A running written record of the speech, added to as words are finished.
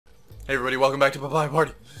Hey everybody, welcome back to Papaya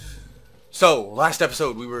Party. So, last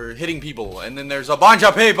episode we were hitting people, and then there's a bunch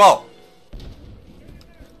of people!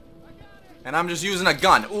 And I'm just using a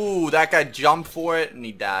gun. Ooh, that guy jumped for it, and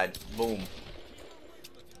he died. Boom.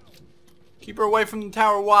 Keep her away from the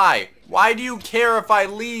tower. Why? Why do you care if I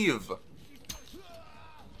leave?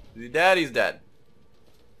 Is he dead? He's dead.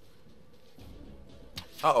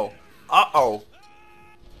 Uh-oh. Uh-oh.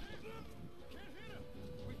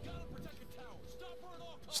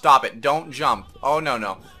 Stop it. Don't jump. Oh, no,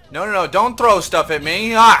 no. No, no, no. Don't throw stuff at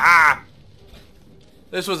me. Ah, ah.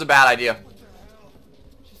 This was a bad idea.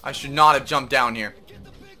 I should not have jumped down here.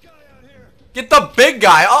 Get the big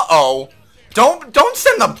guy. Uh-oh. Don't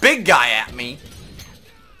send the big guy at me.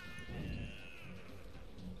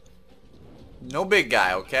 No big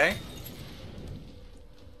guy, okay?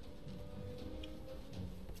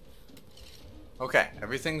 Okay,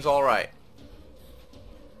 everything's all right.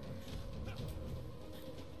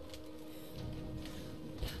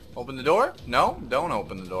 Open the door? No? Don't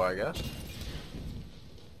open the door, I guess.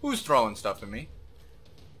 Who's throwing stuff at me?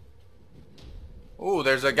 Ooh,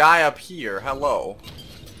 there's a guy up here. Hello.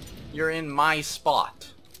 You're in my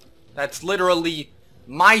spot. That's literally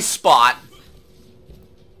my spot.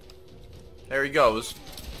 There he goes.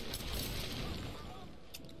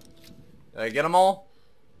 Did I get them all?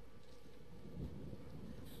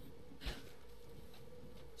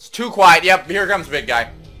 It's too quiet. Yep, here comes big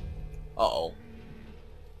guy. Uh-oh.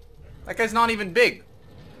 That guy's not even big.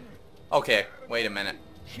 Okay, wait a minute.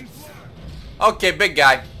 Okay, big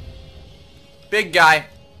guy. Big guy.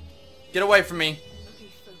 Get away from me.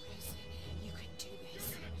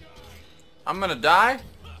 I'm gonna die?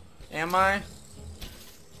 Am I?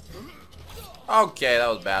 Okay, that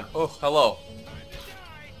was bad. Oh, hello.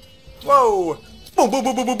 Whoa! Boom, boom,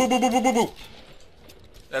 boom, boom, boom, boom, boom, boom, boom, boom.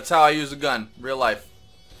 That's how I use a gun, real life.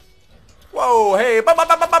 Whoa, hey, bow, bow,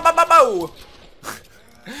 bow, bow, bow, bow, bow.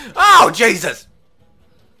 Oh, Jesus!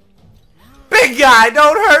 Big guy,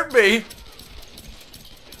 don't hurt me!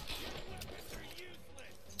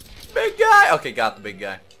 Big guy! Okay, got the big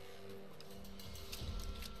guy.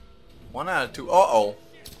 1 out of 2. Uh-oh.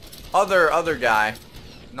 Other guy.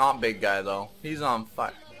 Not big guy, though. He's on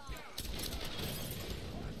fire.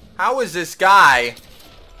 How is this guy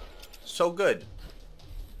so good?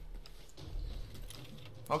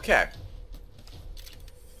 Okay.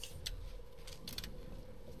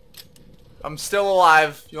 I'm still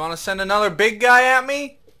alive. You want to send another big guy at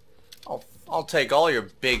me? I'll take all your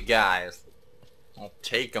big guys. I'll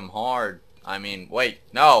take them hard. I mean, wait.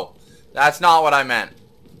 No. That's not what I meant.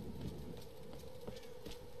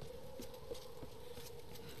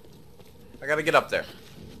 I gotta get up there.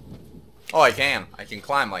 Oh, I can. I can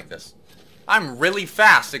climb like this. I'm really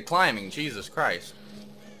fast at climbing. Jesus Christ.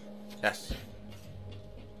 Yes.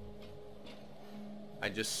 I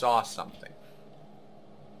just saw something.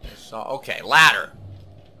 Okay, ladder.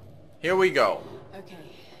 Here we go. Okay,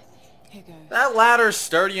 here goes. That ladder's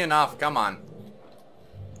sturdy enough. Come on.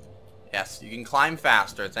 Yes, you can climb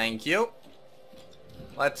faster. Thank you.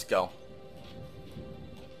 Let's go.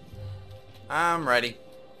 I'm ready.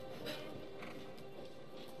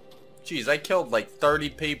 Jeez, I killed like 30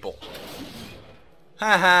 people.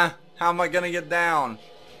 Haha, how am I gonna get down?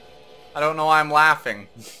 I don't know why I'm laughing.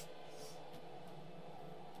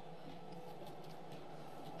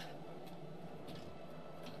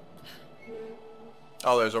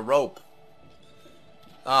 Oh, there's a rope.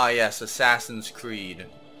 Ah, yes, Assassin's Creed.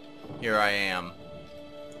 Here I am.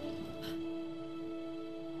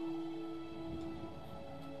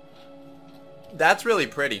 That's really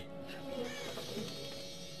pretty.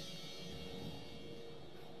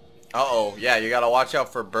 Uh-oh, yeah, you gotta watch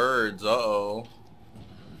out for birds. Uh-oh.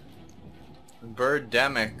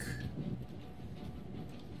 Birdemic.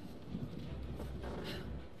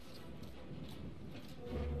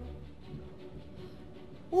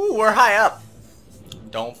 Ooh, we're high up.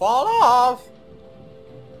 Don't fall off.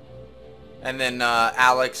 And then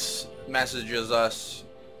Alex messages us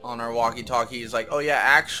on our walkie-talkie. He's like, oh yeah,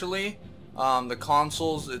 actually, the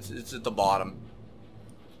consoles, it's at the bottom.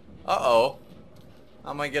 Uh-oh.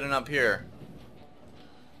 How am I getting up here?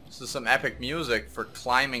 This is some epic music for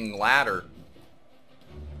climbing ladder.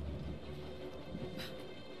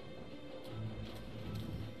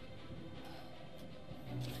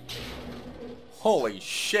 Holy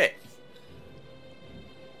shit.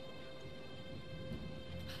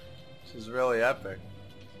 This is really epic.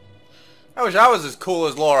 I wish I was as cool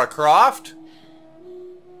as Lara Croft.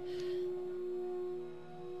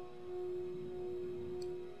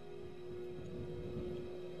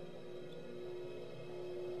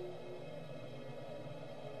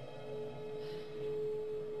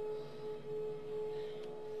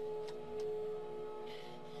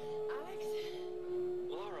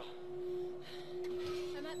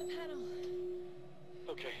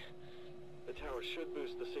 power should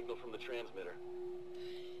boost the signal from the transmitter.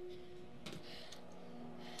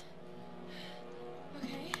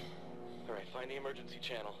 Okay. Alright, find the emergency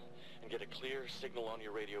channel and get a clear signal on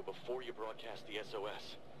your radio before you broadcast the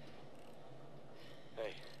SOS.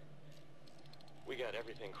 Hey, we got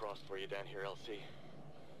everything crossed for you down here, LC.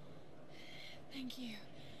 Thank you.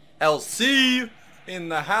 LC in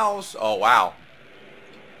the house. Oh, wow.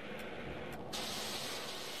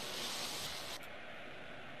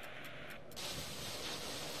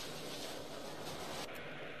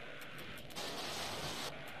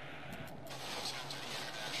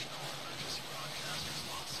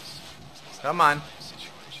 Come on.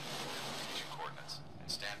 Situation. Coordinates and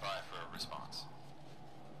stand by for a response.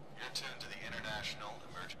 You're tuned to the International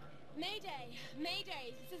Emergency. Mayday!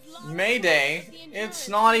 Mayday! This is Laura. Mayday? The It's Endurance.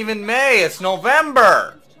 not even May. It's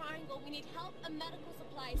November. Triangle. We need help and medical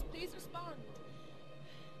supplies. Please respond.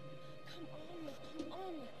 Come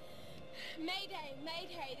on. Mayday!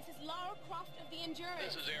 Mayday! This is Lara Croft of the Endurance.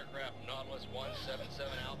 This is aircraft Nautilus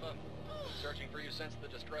 177 Alpha. Searching for you since the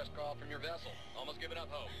distress call from your vessel. Almost given up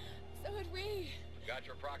hope. So had we. We've got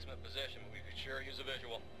your approximate position, but we could sure use a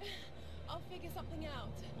visual. I'll figure something out.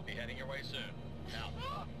 We'll be heading your way soon. Now.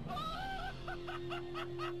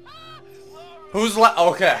 Who's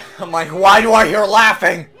okay. I'm like, why do I hear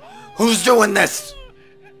laughing? Who's doing this?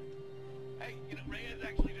 Hey, you know, Reyes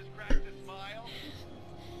actually just cracked a smile.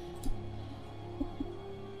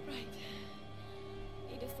 Right.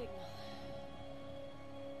 Need a signal.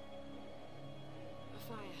 A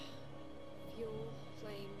fire. Fuel,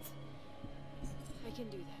 flames. I can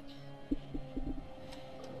do that.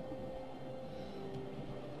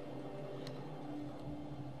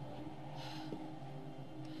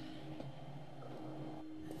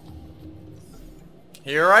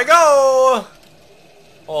 Here I go!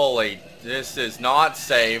 Holy, this is not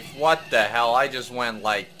safe. What the hell? I just went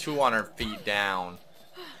like 200 feet down.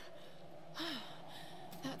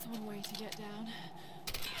 That's one way to get down.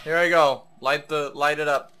 Here I go. Light it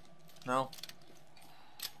up. No.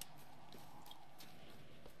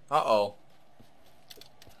 Uh-oh.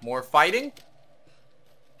 More fighting?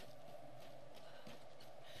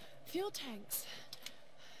 Fuel tanks.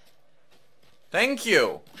 Thank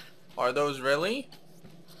you. Are those really?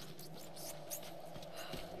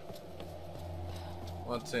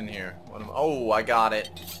 What's in here? Oh, I got it.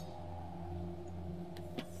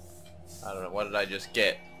 I don't know. What did I just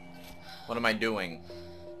get? What am I doing?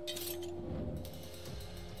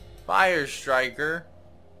 Fire striker.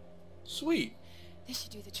 Sweet. This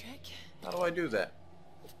should do the trick. How do I do that?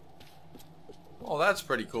 Oh, that's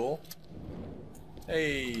pretty cool.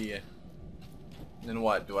 Hey. Then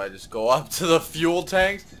what? Do I just go up to the fuel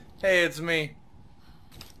tanks? Hey, it's me.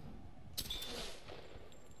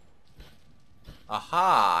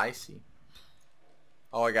 Aha, I see.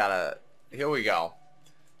 Oh, I gotta... Here we go.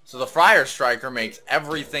 So the fire striker makes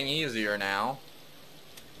everything easier now.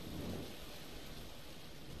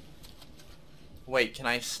 Wait, can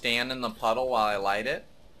I stand in the puddle while I light it?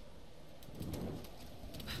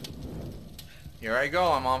 Here I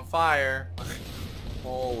go, I'm on fire.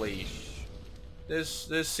 Holy sh...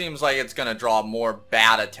 This seems like it's gonna draw more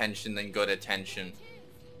bad attention than good attention.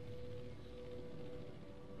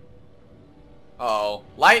 Uh-oh.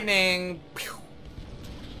 Lightning! Pew.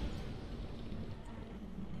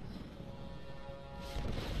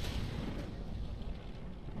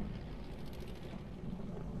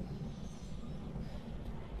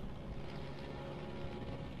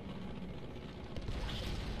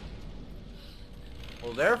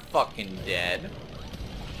 Well, they're fucking dead.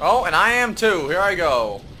 Oh, and I am too. Here I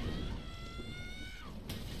go.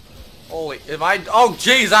 Holy, if I... Oh,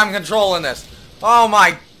 jeez, I'm controlling this. Oh,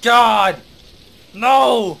 my God.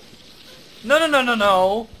 No. No, no, no, no,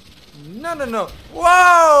 no. No, no, no.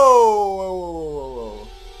 Whoa.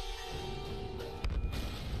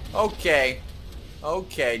 Okay.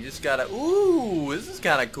 Okay, just gotta... Ooh, this is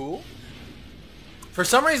kind of cool. For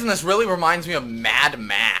some reason, this really reminds me of Mad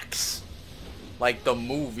Max. Like the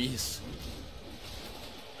movies.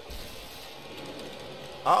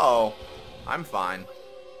 Uh-oh. I'm fine.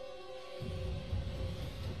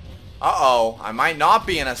 Uh-oh. I might not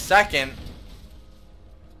be in a second.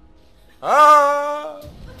 Ah!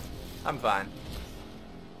 I'm fine.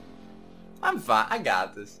 I'm fine. I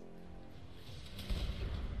got this.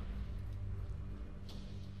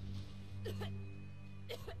 The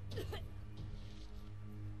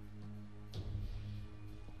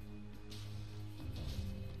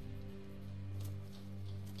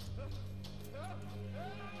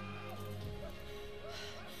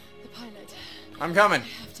pilot. I'm coming. I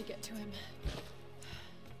have to get to him.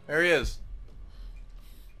 There he is.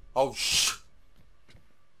 Oh, shh.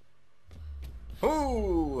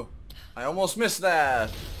 Ooh! I almost missed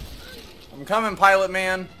that. I'm coming, pilot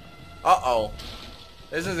man. Uh-oh.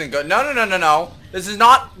 This isn't good. No, no, no, no, no. This is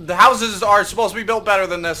not... The houses are supposed to be built better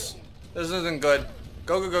than this. This isn't good.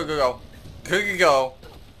 Go, go, go, go, go. Go, go, go.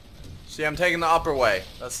 See, I'm taking the upper way.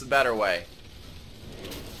 That's the better way.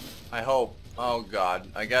 I hope. Oh, God.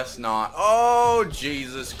 I guess not. Oh,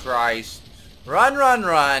 Jesus Christ. Run, run,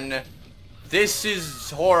 run. This is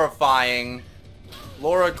horrifying.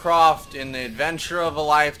 Lara Croft in the adventure of a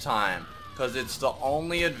lifetime. Because it's the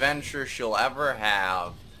only adventure she'll ever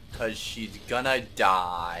have. Because she's gonna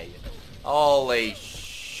die. Holy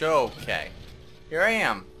sh... Okay. Here I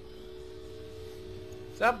am.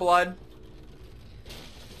 Is that blood?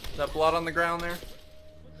 Is that blood on the ground there?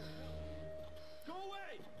 Go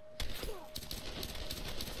away!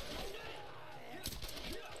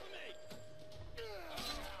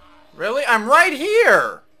 Really? I'm right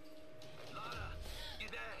here!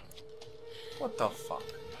 What the fuck?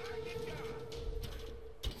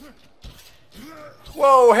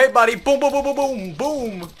 Whoa, hey buddy! Boom, boom, boom, boom, boom,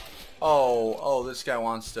 boom! Oh, this guy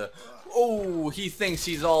wants to... Oh, he thinks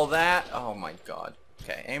he's all that? Oh my god.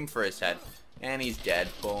 Okay, aim for his head. And he's dead.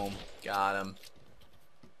 Boom. Got him.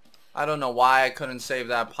 I don't know why I couldn't save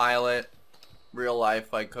that pilot. Real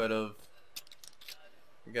life, I could have.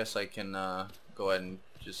 I guess I can go ahead and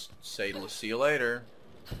just say see you later.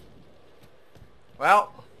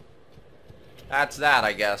 Well, that's that,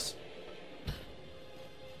 I guess.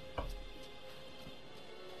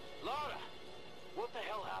 Lara! What the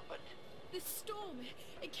hell happened? This storm,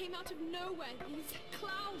 it came out of nowhere. These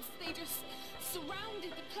clouds, they just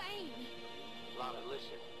surrounded the plane. Lara,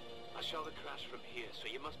 listen. I saw the crash from here, so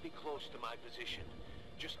you must be close to my position.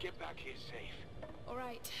 Just get back here safe. All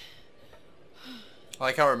right. I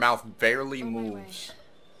like how her mouth barely On my way. moves.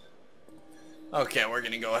 Okay, we're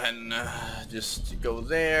gonna go ahead and just go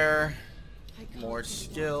there. I can't More get it out of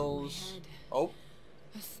my skills. head. Oh,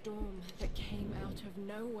 A storm that came out of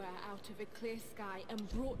nowhere, out of a clear sky, and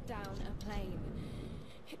brought down a plane.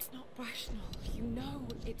 It's not rational. You know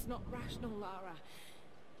it's not rational, Lara.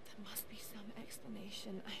 There must be some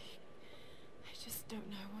explanation. I just don't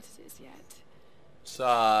know what it is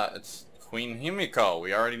yet. it's Queen Himiko.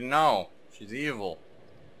 We already know. She's evil.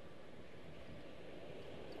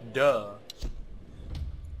 Duh.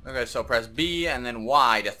 Okay, so press B and then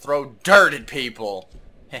Y to throw dirt at people.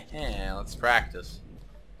 Heh, let's practice.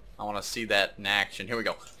 I want to see that in action. Here we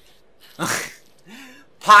go.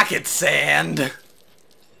 Pocket sand.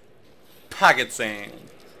 Pocket sand.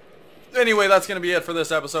 Anyway, that's going to be it for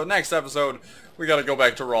this episode. Next episode, we got to go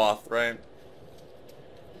back to Roth, right?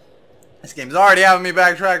 This game's already having me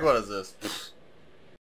backtrack. What is this?